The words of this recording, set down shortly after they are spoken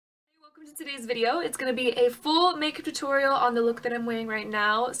Welcome to today's video. It's going to be a full makeup tutorial on the look that I'm wearing right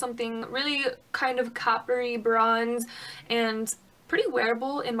now. Something really kind of coppery bronze and pretty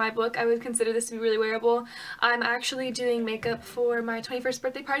wearable in my book. I would consider this to be really wearable. I'm actually doing makeup for my 21st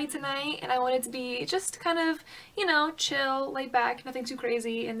birthday party tonight, and I wanted to be just kind of, you know, chill, laid back, nothing too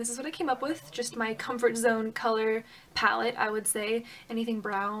crazy, and this is what I came up with. Just my comfort zone color palette, I would say. Anything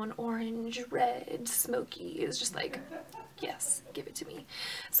brown, orange, red, smoky is just like, yes, give it to me.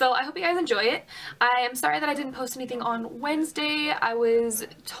 So I hope you guys enjoy it. I am sorry that I didn't post anything on Wednesday. I was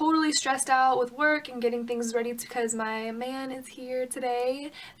totally stressed out with work and getting things ready because my man is here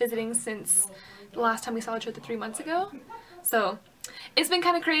today visiting since the last time we saw each other 3 months ago. So it's been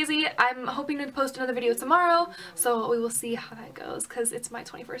kind of crazy. I'm hoping to post another video tomorrow, so we will see how that goes because it's my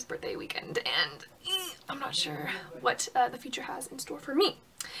 21st birthday weekend and I'm not sure what the future has in store for me.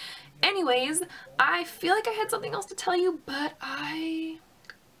 Anyways, I feel like I had something else to tell you, but I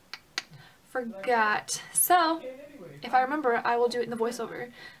forgot. So, if I remember, I will do it in the voiceover.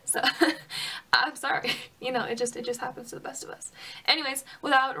 So, I'm sorry. You know, it just happens to the best of us. Anyways,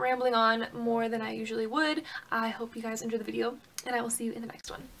 without rambling on more than I usually would, I hope you guys enjoy the video, and I will see you in the next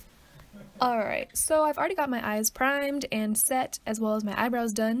one. Alright, so I've already got my eyes primed and set, as well as my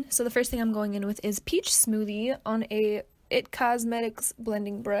eyebrows done. So the first thing I'm going in with is Peach Smoothie on a It Cosmetics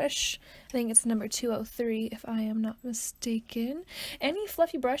blending brush. I think it's number 203 if I am not mistaken. Any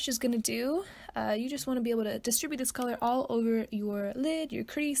fluffy brush is going to do. You just want to be able to distribute this color all over your lid, your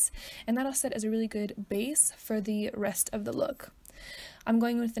crease, and that'll set as a really good base for the rest of the look. I'm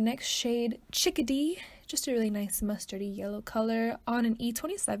going with the next shade, Chickadee, just a really nice mustardy yellow color on an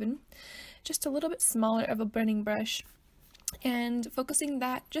E27, just a little bit smaller of a blending brush, and focusing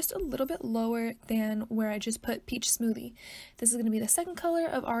that just a little bit lower than where I just put Peach Smoothie. This is going to be the second color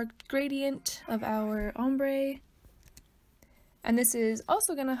of our gradient of our ombre, and this is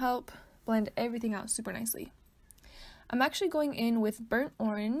also going to help blend everything out super nicely. I'm actually going in with Burnt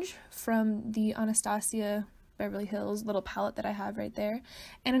Orange from the Anastasia Beverly Hills little palette that I have right there,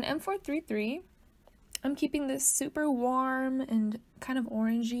 and an M433. I'm keeping this super warm and kind of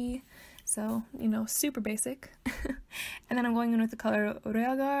orangey, so, you know, super basic. And then I'm going in with the color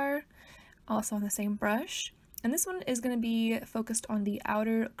Realgar, also on the same brush. And this one is going to be focused on the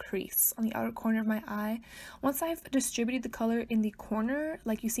outer crease, on the outer corner of my eye. Once I've distributed the color in the corner,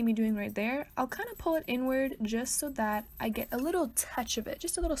 like you see me doing right there, I'll kind of pull it inward just so that I get a little touch of it,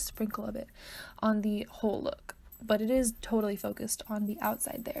 just a little sprinkle of it on the whole look. But it is totally focused on the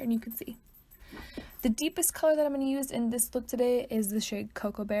outside there, and you can see. The deepest color that I'm going to use in this look today is the shade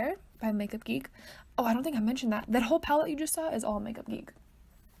Cocoa Bear by Makeup Geek. Oh, I don't think I mentioned that. That whole palette you just saw is all Makeup Geek.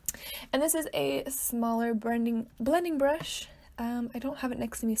 And this is a smaller blending brush. I don't have it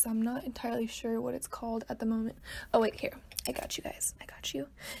next to me, so I'm not entirely sure what it's called at the moment. Oh, wait, here. I got you guys. I got you.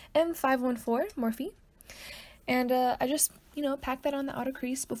 M514 Morphe. And I just, you know, pack that on the outer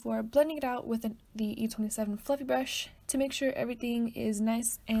crease before blending it out with the E27 fluffy brush to make sure everything is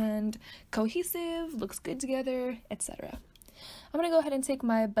nice and cohesive, looks good together, etc. I'm going to go ahead and take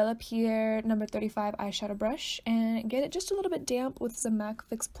my Bella Pierre number 35 eyeshadow brush and get it just a little bit damp with some MAC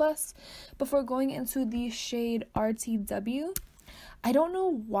Fix Plus before going into the shade RTW. I don't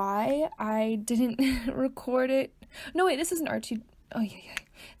know why I didn't record it. No, wait, this isn't RT. Oh, yeah.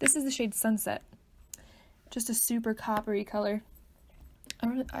 This is the shade Sunset. Just a super coppery color.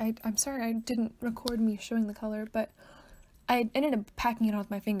 I'm sorry I didn't record me showing the color, but I ended up packing it on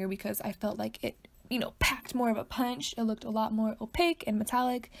with my finger because I felt like it, you know, packed more of a punch. It looked a lot more opaque and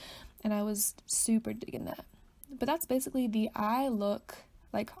metallic, and I was super digging that. But that's basically the eye look,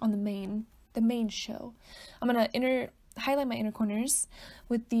 like on the main show. I'm gonna highlight my inner corners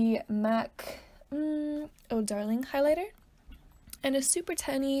with the MAC Oh Darling highlighter and a super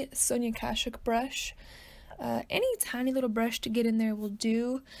tiny Sonia Kashuk brush. Any tiny little brush to get in there will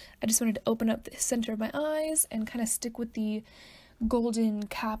do. I just wanted to open up the center of my eyes and kind of stick with the golden,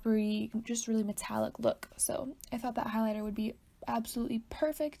 coppery, just really metallic look. So I thought that highlighter would be absolutely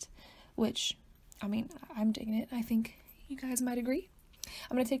perfect, which, I mean, I'm digging it. I think you guys might agree.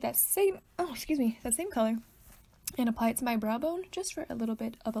 I'm going to take that same color and apply it to my brow bone just for a little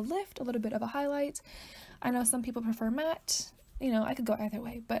bit of a lift, a little bit of a highlight. I know some people prefer matte. You know, I could go either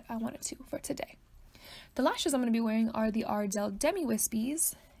way, but I wanted to for today. The lashes I'm going to be wearing are the Ardell Demi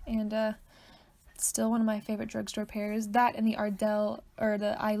Wispies, and it's still one of my favorite drugstore pairs. That and the Ardell, or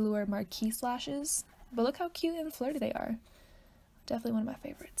the Allure Marquise lashes. But look how cute and flirty they are. Definitely one of my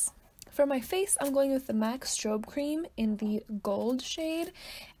favorites. For my face, I'm going with the MAC Strobe Cream in the gold shade,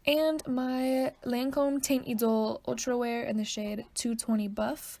 and my Lancome Teint Idole Ultra Wear in the shade 220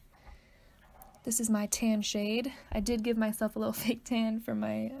 Buff. This is my tan shade. I did give myself a little fake tan for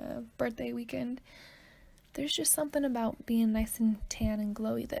my birthday weekend. There's just something about being nice and tan and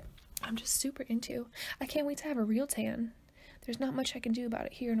glowy that I'm just super into. I can't wait to have a real tan. There's not much I can do about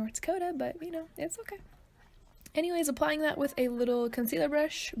it here in North Dakota, but you know, it's okay. Anyways, applying that with a little concealer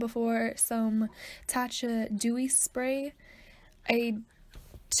brush before some Tatcha Dewy spray. I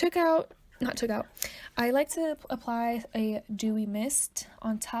like to apply a dewy mist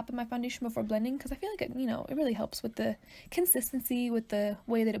on top of my foundation before blending because I feel like it, you know, it really helps with the consistency, with the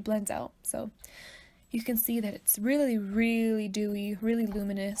way that it blends out. So you can see that it's really, really dewy, really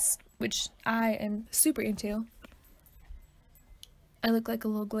luminous, which I am super into. I look like a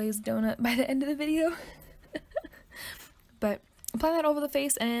little glazed donut by the end of the video. But apply that over the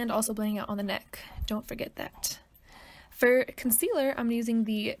face and also blending out on the neck. Don't forget that. For concealer, I'm using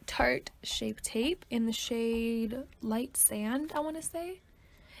the Tarte Shape Tape in the shade Light Sand, I want to say.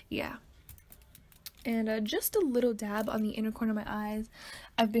 Yeah. And just a little dab on the inner corner of my eyes.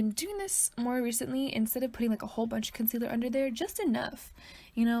 I've been doing this more recently instead of putting like a whole bunch of concealer under there, just enough.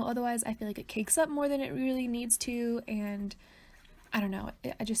 You know, otherwise I feel like it cakes up more than it really needs to, and I don't know,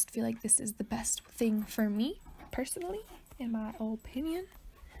 I just feel like this is the best thing for me, personally, in my opinion.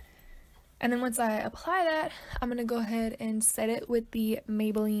 And then once I apply that, I'm going to go ahead and set it with the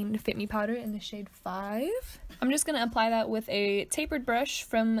Maybelline Fit Me powder in the shade 5. I'm just going to apply that with a tapered brush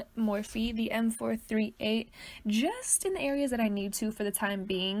from Morphe, the M438, just in the areas that I need to for the time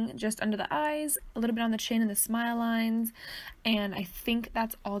being. Just under the eyes, a little bit on the chin and the smile lines, and I think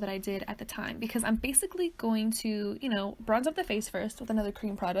that's all that I did at the time, because I'm basically going to, you know, bronze up the face first with another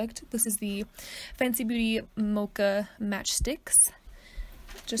cream product. This is the Fenty Beauty Mocha Matchstix.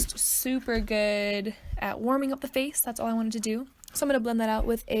 Just super good at warming up the face. That's all I wanted to do. So I'm going to blend that out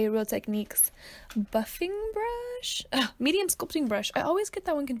with a Real Techniques buffing brush. Medium sculpting brush. I always get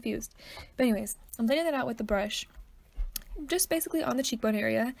that one confused. But anyways, I'm blending that out with the brush, just basically on the cheekbone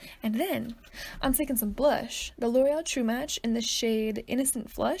area. And then I'm taking some blush, the L'Oreal True Match in the shade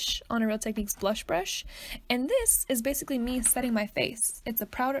Innocent Flush on a Real Techniques blush brush. And this is basically me setting my face. It's a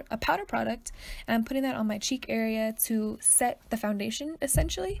powder product, and I'm putting that on my cheek area to set the foundation,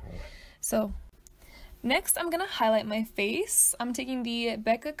 essentially. So next, I'm going to highlight my face. I'm taking the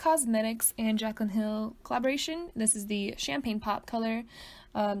Becca Cosmetics and Jaclyn Hill collaboration. This is the Champagne Pop color.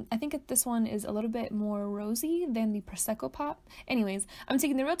 I think this one is a little bit more rosy than the Prosecco Pop. Anyways, I'm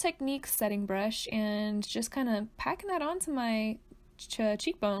taking the Real Techniques setting brush and just kind of packing that onto my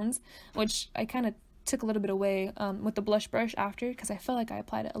cheekbones, which I kind of took a little bit away with the blush brush after, because I felt like I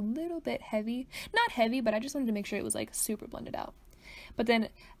applied it a little bit heavy. Not heavy, but I just wanted to make sure it was like super blended out. But then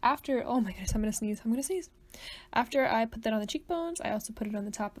after, oh my goodness, I'm gonna sneeze. After I put that on the cheekbones, I also put it on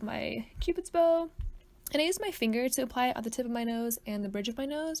the top of my Cupid's bow. And I use my finger to apply it at the tip of my nose and the bridge of my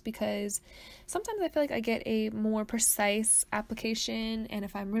nose, because sometimes I feel like I get a more precise application, and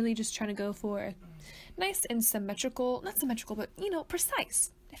if I'm really just trying to go for nice and symmetrical, not symmetrical, but, you know,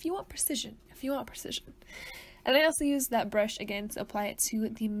 precise. If you want precision. And I also use that brush again to apply it to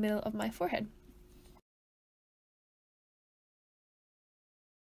the middle of my forehead.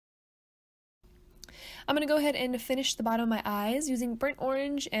 I'm going to go ahead and finish the bottom of my eyes using burnt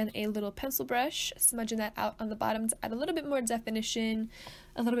orange and a little pencil brush, smudging that out on the bottom to add a little bit more definition,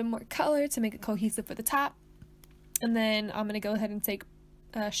 a little bit more color to make it cohesive for the top. And then I'm going to go ahead and take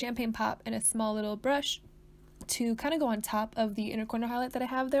a Champagne Pop and a small little brush to kind of go on top of the inner corner highlight that I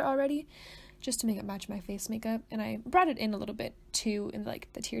have there already, just to make it match my face makeup. And I brought it in a little bit too in like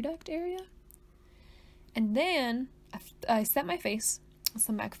the tear duct area. And then I set my face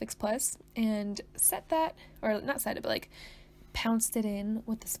some MAC Fix Plus and set that, or not set it, but like pounced it in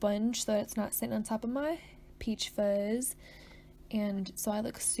with the sponge so that it's not sitting on top of my peach fuzz, and so I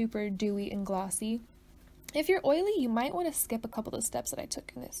look super dewy and glossy. If you're oily, you might want to skip a couple of steps that I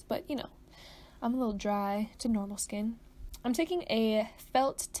took in this, but you know, I'm a little dry to normal skin. I'm taking a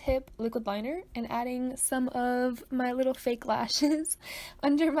felt tip liquid liner and adding some of my little fake lashes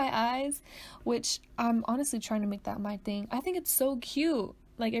under my eyes, which I'm honestly trying to make that my thing. I think it's so cute.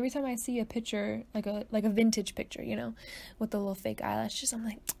 Like every time I see a picture, like a vintage picture, you know, with the little fake eyelashes, I'm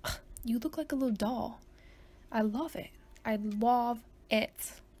like, you look like a little doll. I love it. I love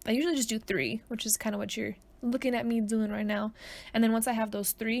it. I usually just do 3, which is kind of what you're looking at me doing right now. And then once I have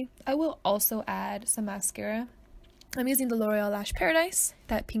those 3, I will also add some mascara. I'm using the L'Oreal Lash Paradise,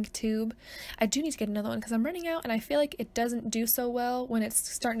 that pink tube. I do need to get another one because I'm running out, and I feel like it doesn't do so well when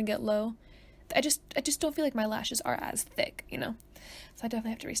it's starting to get low. I just don't feel like my lashes are as thick, you know? So I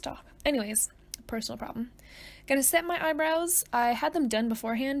definitely have to restock. Anyways, Personal problem. Gonna set my eyebrows. I had them done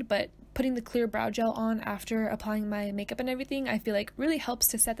beforehand, but putting the clear brow gel on after applying my makeup and everything, I feel like really helps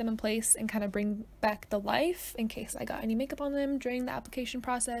to set them in place and kind of bring back the life in case I got any makeup on them during the application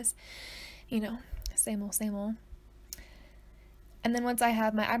process. You know, same old, same old. And then once I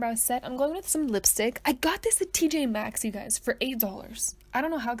have my eyebrows set, I'm going with some lipstick. I got this at TJ Maxx, you guys, for $8. I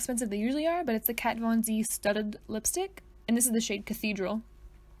don't know how expensive they usually are, but it's the Kat Von D studded lipstick, and this is the shade Cathedral.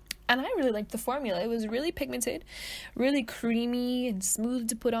 And I really liked the formula. It was really pigmented, really creamy and smooth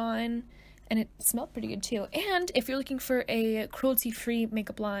to put on, and it smelled pretty good too. And if you're looking for a cruelty-free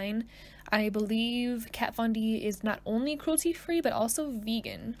makeup line, I believe Kat Von D is not only cruelty-free, but also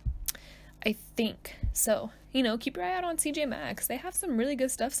vegan, I think. So, you know, keep your eye out on TJ Maxx. They have some really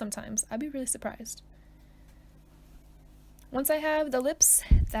good stuff sometimes. I'd be really surprised. Once I have the lips,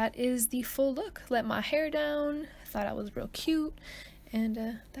 that is the full look. Let my hair down. Thought I was real cute.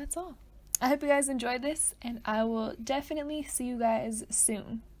 And that's all. I hope you guys enjoyed this, and I will definitely see you guys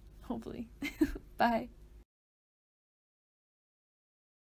soon. Hopefully. Bye.